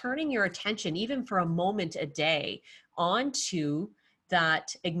 just turning your attention, even for a moment a day, onto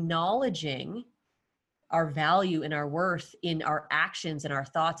that, acknowledging our value and our worth in our actions and our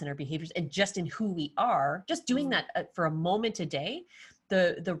thoughts and our behaviors and just in who we are, just doing that for a moment a day.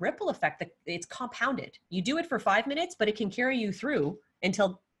 The ripple effect, that it's compounded. You do it for 5 minutes, but it can carry you through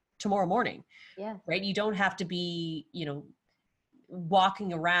until tomorrow morning. Yeah. Right. You don't have to be, you know,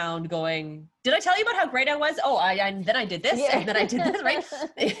 walking around going, did I tell you about how great I was? Oh, then I did this and then I did this, right?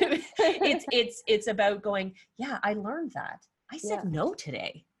 It's about going, yeah, I learned that. I said no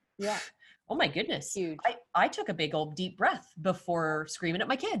today. Yeah. Oh my goodness. Huge. I took a big old deep breath before screaming at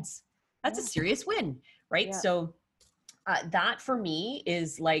my kids. That's a serious win, right? Yeah. So that for me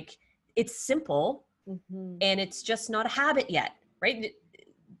is like, it's simple and it's just not a habit yet, right?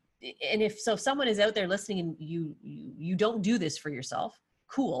 And if someone is out there listening and you don't do this for yourself,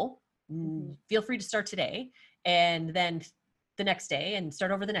 cool. Feel free to start today and then the next day and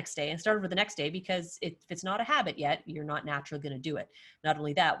start over the next day and start over the next day, because if it's not a habit yet, you're not naturally going to do it. Not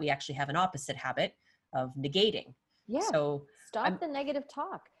only that, we actually have an opposite habit of negating. Yeah. So stop the negative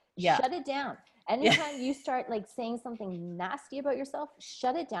talk. Yeah. Shut it down. Anytime you start like saying something nasty about yourself,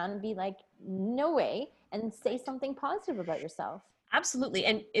 shut it down and be like, no way, and say something positive about yourself. Absolutely.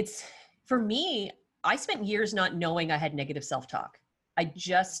 And it's, for me, I spent years not knowing I had negative self-talk. It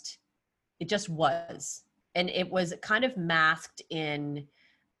just was. And it was kind of masked in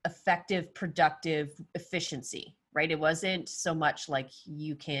effective, productive efficiency, right? It wasn't so much like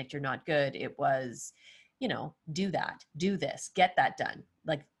you can't, you're not good. It was, you know, do that, do this, get that done.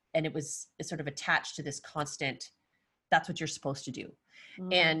 Like, and it's sort of attached to this constant, that's what you're supposed to do.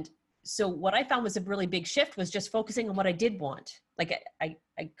 And so what I found was a really big shift was just focusing on what I did want. Like I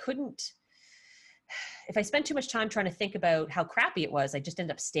couldn't, if I spent too much time trying to think about how crappy it was, I just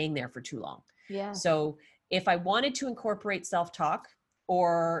ended up staying there for too long. Yeah. So if I wanted to incorporate self-talk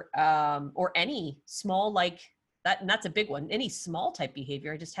or any small, like that, and that's a big one, any small type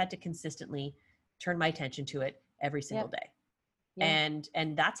behavior, I just had to consistently turn my attention to it every single day. Yeah.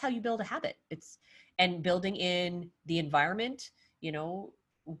 And that's how you build a habit. And building in the environment, you know,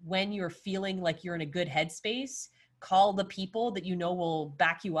 when you're feeling like you're in a good headspace, call the people that you know will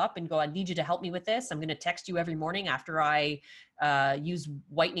back you up and go, I need you to help me with this. I'm going to text you every morning after I use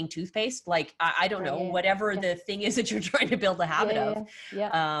whitening toothpaste. Like, I don't know, whatever the thing is that you're trying to build a habit of.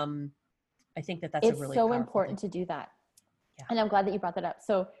 Yeah. I think that's a really so important to do that. Yeah. And I'm glad that you brought that up.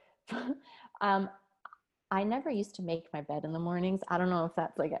 So I never used to make my bed in the mornings. I don't know if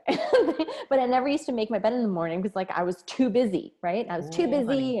that's like, but I never used to make my bed in the morning because like I was too busy, right? I was too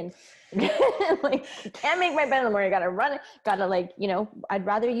busy and like, can't make my bed in the morning. I gotta run it. Gotta like, you know, I'd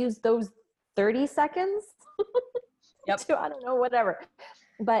rather use those 30 seconds to, I don't know, whatever.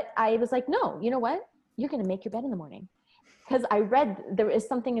 But I was like, no, you know what? You're going to make your bed in the morning. Because I read there is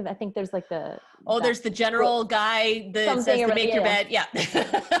something, I think there's like there's the general guy that says to make your bed. Yeah. So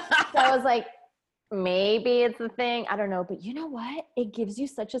I was like, maybe it's a thing. I don't know. But you know what? It gives you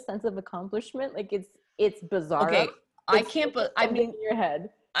such a sense of accomplishment. Like it's bizarre. Okay. I can't, but I mean, in your head.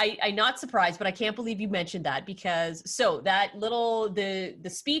 I'm not surprised, but I can't believe you mentioned that because that little, the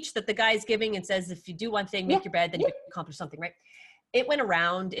speech that the guy's giving and says, if you do one thing, make your bed, then you accomplish something, right? It went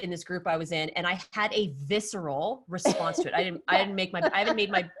around in this group I was in and I had a visceral response to it. I haven't made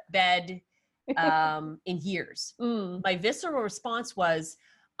my bed in years. My visceral response was,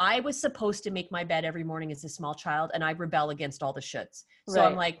 I was supposed to make my bed every morning as a small child and I rebel against all the shoulds. So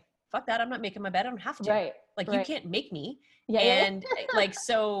I'm like, fuck that. I'm not making my bed. I don't have to. Right. You can't make me. And like,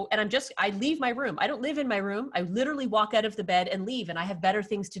 so, and I leave my room. I don't live in my room. I literally walk out of the bed and leave and I have better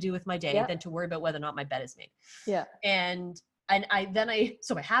things to do with my day than to worry about whether or not my bed is made. Yeah.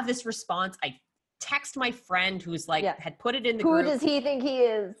 So I have this response. I text my friend who's like, Yeah. had put it in the Who group. does he think he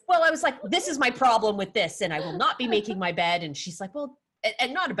is? Well, I was like, this is my problem with this, and I will not be making my bed. And she's like, well,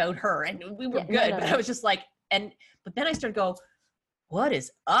 and not about her. And we were good, but I was just like, but then I started to go, what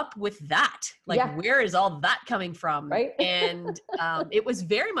is up with that? Like, where is all that coming from? Right. And it was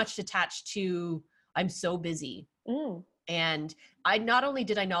very much attached to, I'm so busy. And I not only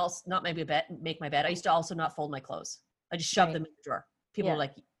did I not make my bed, I used to also not fold my clothes. I just shoved them in the drawer. People were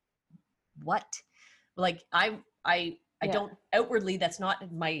like, what? Like I don't outwardly, that's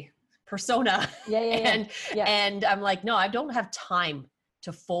not my persona. And I'm like, no, I don't have time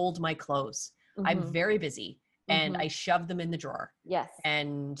to fold my clothes. I'm very busy. And I shoved them in the drawer. Yes.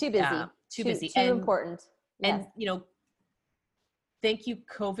 And too busy. Too important. And thank you,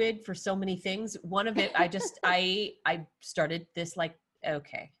 COVID, for so many things. One of it, I started this like,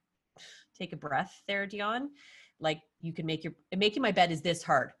 okay, take a breath there, Dion. Like, you can making my bed is this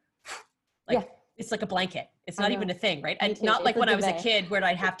hard. Like, it's like a blanket. It's not even a thing, right? And not like when I was a kid where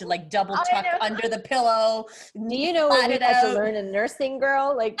I'd have to like double tuck under the pillow. Do you know what we had to learn in nursing,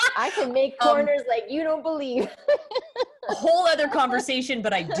 girl? Like, I can make corners like you don't believe. A whole other conversation,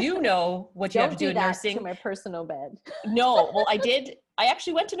 but I do know what you have to do in nursing. To my personal bed. No, well, I did. I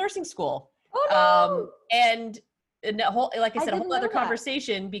actually went to nursing school. Oh, no. And a whole, like I said, a whole other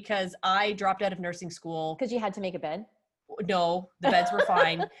conversation because I dropped out of nursing school. Because you had to make a bed? No, the beds were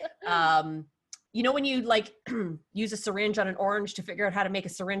fine. You know when you like use a syringe on an orange to figure out how to make a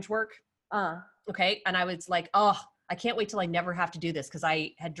syringe work? Okay. And I was like, oh, I can't wait till I never have to do this because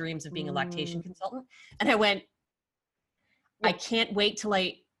I had dreams of being a lactation consultant. And I went, I can't wait till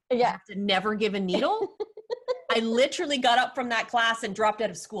I have to never give a needle. I literally got up from that class and dropped out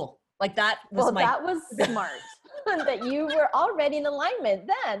of school. Like that was that was smart. That you were already in alignment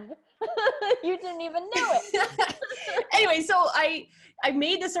then. You didn't even know it. Anyway, so I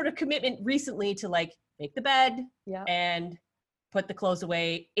made this sort of commitment recently to like make the bed and put the clothes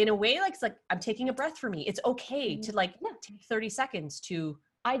away in a way like it's like I'm taking a breath for me. It's okay to like take 30 seconds to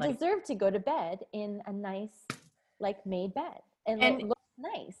I deserve to go to bed in a nice like made bed and it looks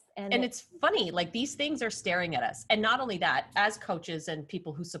nice. And it's funny, like these things are staring at us. And not only that, as coaches and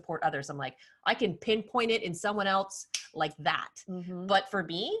people who support others, I'm like, I can pinpoint it in someone else like that. But for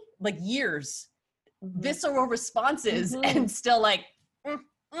me, like years, visceral responses and still like,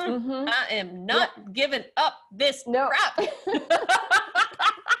 I am not giving up this crap.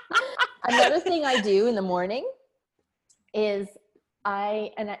 Another thing I do in the morning is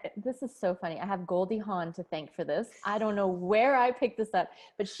this is so funny. I have Goldie Hawn to thank for this. I don't know where I picked this up,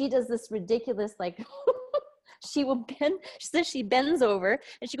 but she does this ridiculous, like, she says she bends over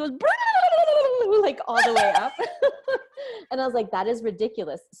and she goes, like all the way up. And I was like, that is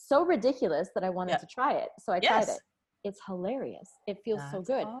ridiculous. So ridiculous that I wanted to try it. So I tried it. It's hilarious. It feels so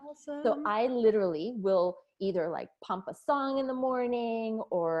good. Awesome. So I literally will either like pump a song in the morning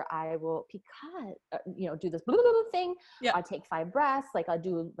or I will, because, do this thing. I take 5 breaths. Like I'll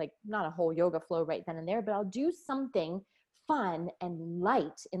do like not a whole yoga flow right then and there, but I'll do something fun and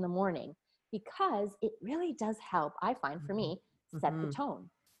light in the morning because it really does help. I find for me, set the tone.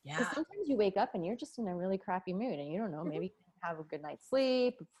 Because sometimes you wake up and you're just in a really crappy mood and you don't know, maybe you have a good night's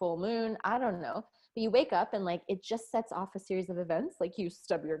sleep, full moon, I don't know. But you wake up and like, it just sets off a series of events. Like you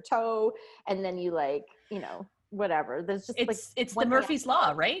stub your toe and then you like, whatever. There's just it's the Murphy's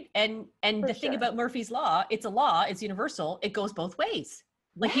Law, right? And the thing about Murphy's Law, it's a law, it's universal. It goes both ways.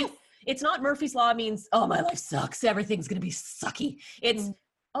 Like it's not Murphy's Law means, oh, my life sucks. Everything's going to be sucky. It's,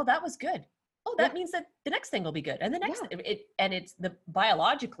 oh, that was good. Oh, that means that the next thing will be good. And the next, it's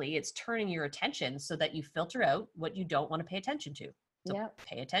biologically, it's turning your attention so that you filter out what you don't want to pay attention to. So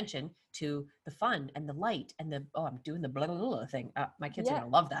pay attention to the fun and the light and I'm doing the blah, blah, blah thing. My kids are going to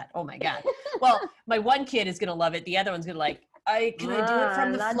love that. Oh my God. Well, my one kid is going to love it. The other one's going to like, can I do it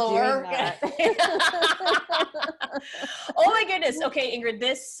from the floor? Oh my goodness. Okay, Ingrid,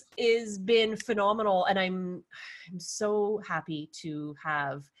 this has been phenomenal. And I'm so happy to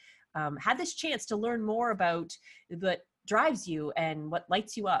have had this chance to learn more about what drives you and what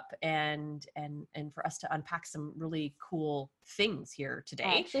lights you up and for us to unpack some really cool things here today.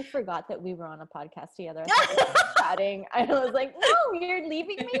 I actually forgot that we were on a podcast together. I chatting. I was like, no, you're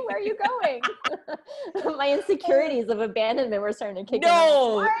leaving me? Where are you going? My insecurities of abandonment were starting to kick in.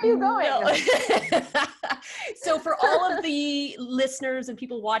 Where are you going? No. So for all of the listeners and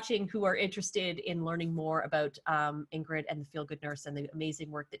people watching who are interested in learning more about Ingrid and the Feel Good Nurse and the amazing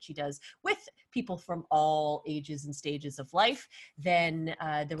work that she does with people from all ages and stages of life, then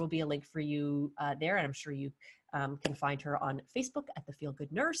there will be a link for you there. And I'm sure you can find her on Facebook at the Feel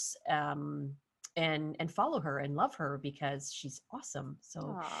Good Nurse. and follow her and love her because she's awesome.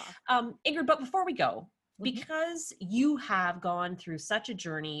 So, Aw. Ingrid, but before we go, Mhm. because you have gone through such a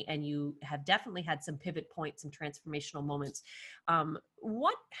journey and you have definitely had some pivot points and transformational moments,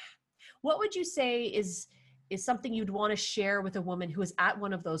 what would you say is something you'd want to share with a woman who is at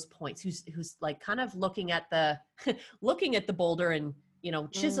one of those points, who's like kind of looking at the looking at the boulder and, you know,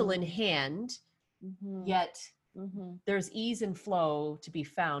 chisel in hand, Mhm. yet Mhm. there's ease and flow to be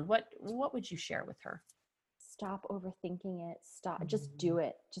found? What would you share with her? Stop overthinking it. Stop. Just do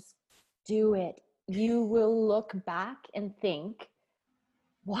it. Just do it. You will look back and think,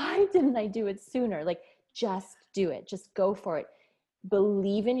 why didn't I do it sooner? Like, just do it. Just go for it.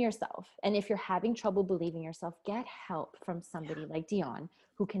 Believe in yourself. And if you're having trouble believing yourself, get help from somebody like Dion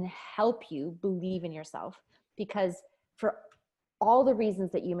who can help you believe in yourself. Because for all the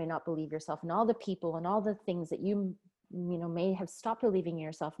reasons that you may not believe yourself and all the people and all the things that you may have stopped believing in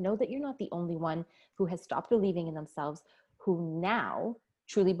yourself, know that you're not the only one who has stopped believing in themselves, who now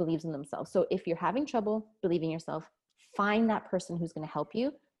truly believes in themselves. So if you're having trouble believing in yourself, find that person who's going to help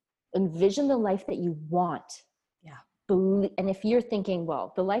you. Envision the life that you want. Yeah. And if you're thinking,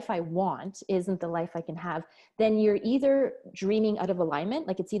 well, the life I want isn't the life I can have, then you're either dreaming out of alignment,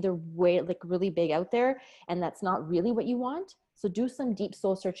 like it's either way, like really big out there, and that's not really what you want. So do some deep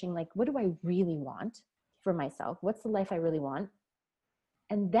soul searching, like, what do I really want for myself? What's the life I really want?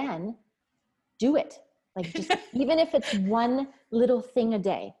 And then do it. Like, just even if it's one little thing a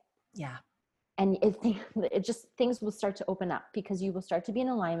day. Yeah. And it just, things will start to open up because you will start to be in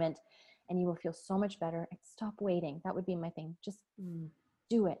alignment and you will feel so much better. And stop waiting. That would be my thing. Just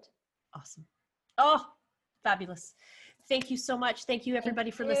do it. Awesome. Oh, fabulous. Thank you so much. Thank you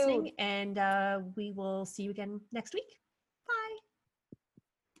everybody for listening. And we will see you again next week.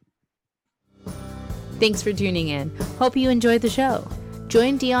 Bye. Thanks for tuning in. Hope you enjoyed the show.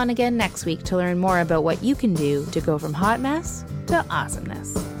 Join Dion again next week to learn more about what you can do to go from hot mess to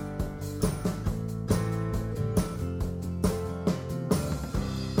awesomeness.